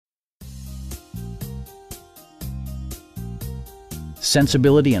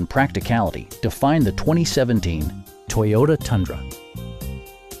Sensibility and practicality define the 2017 Toyota Tundra.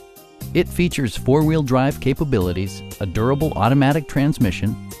 It features four-wheel drive capabilities, a durable automatic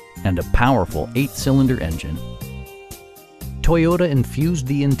transmission, and a powerful 8-cylinder engine. Toyota infused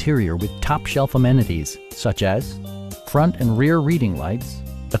the interior with top-shelf amenities such as front and rear reading lights,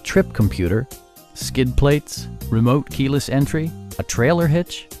 a trip computer, skid plates, remote keyless entry, a trailer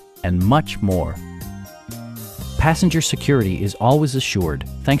hitch, and much more. Passenger security is always assured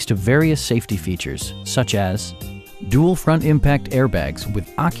thanks to various safety features such as dual front impact airbags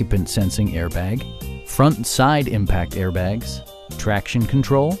with occupant sensing airbag, front and side impact airbags, traction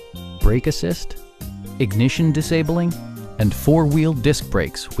control, brake assist, ignition disabling, and four-wheel disc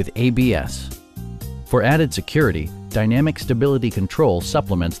brakes with ABS. For added security, dynamic stability control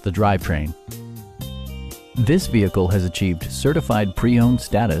supplements the drivetrain. This vehicle has achieved certified pre-owned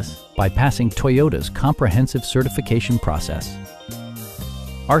status by passing Toyota's comprehensive certification process.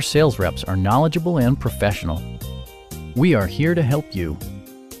 Our sales reps are knowledgeable and professional. We are here to help you.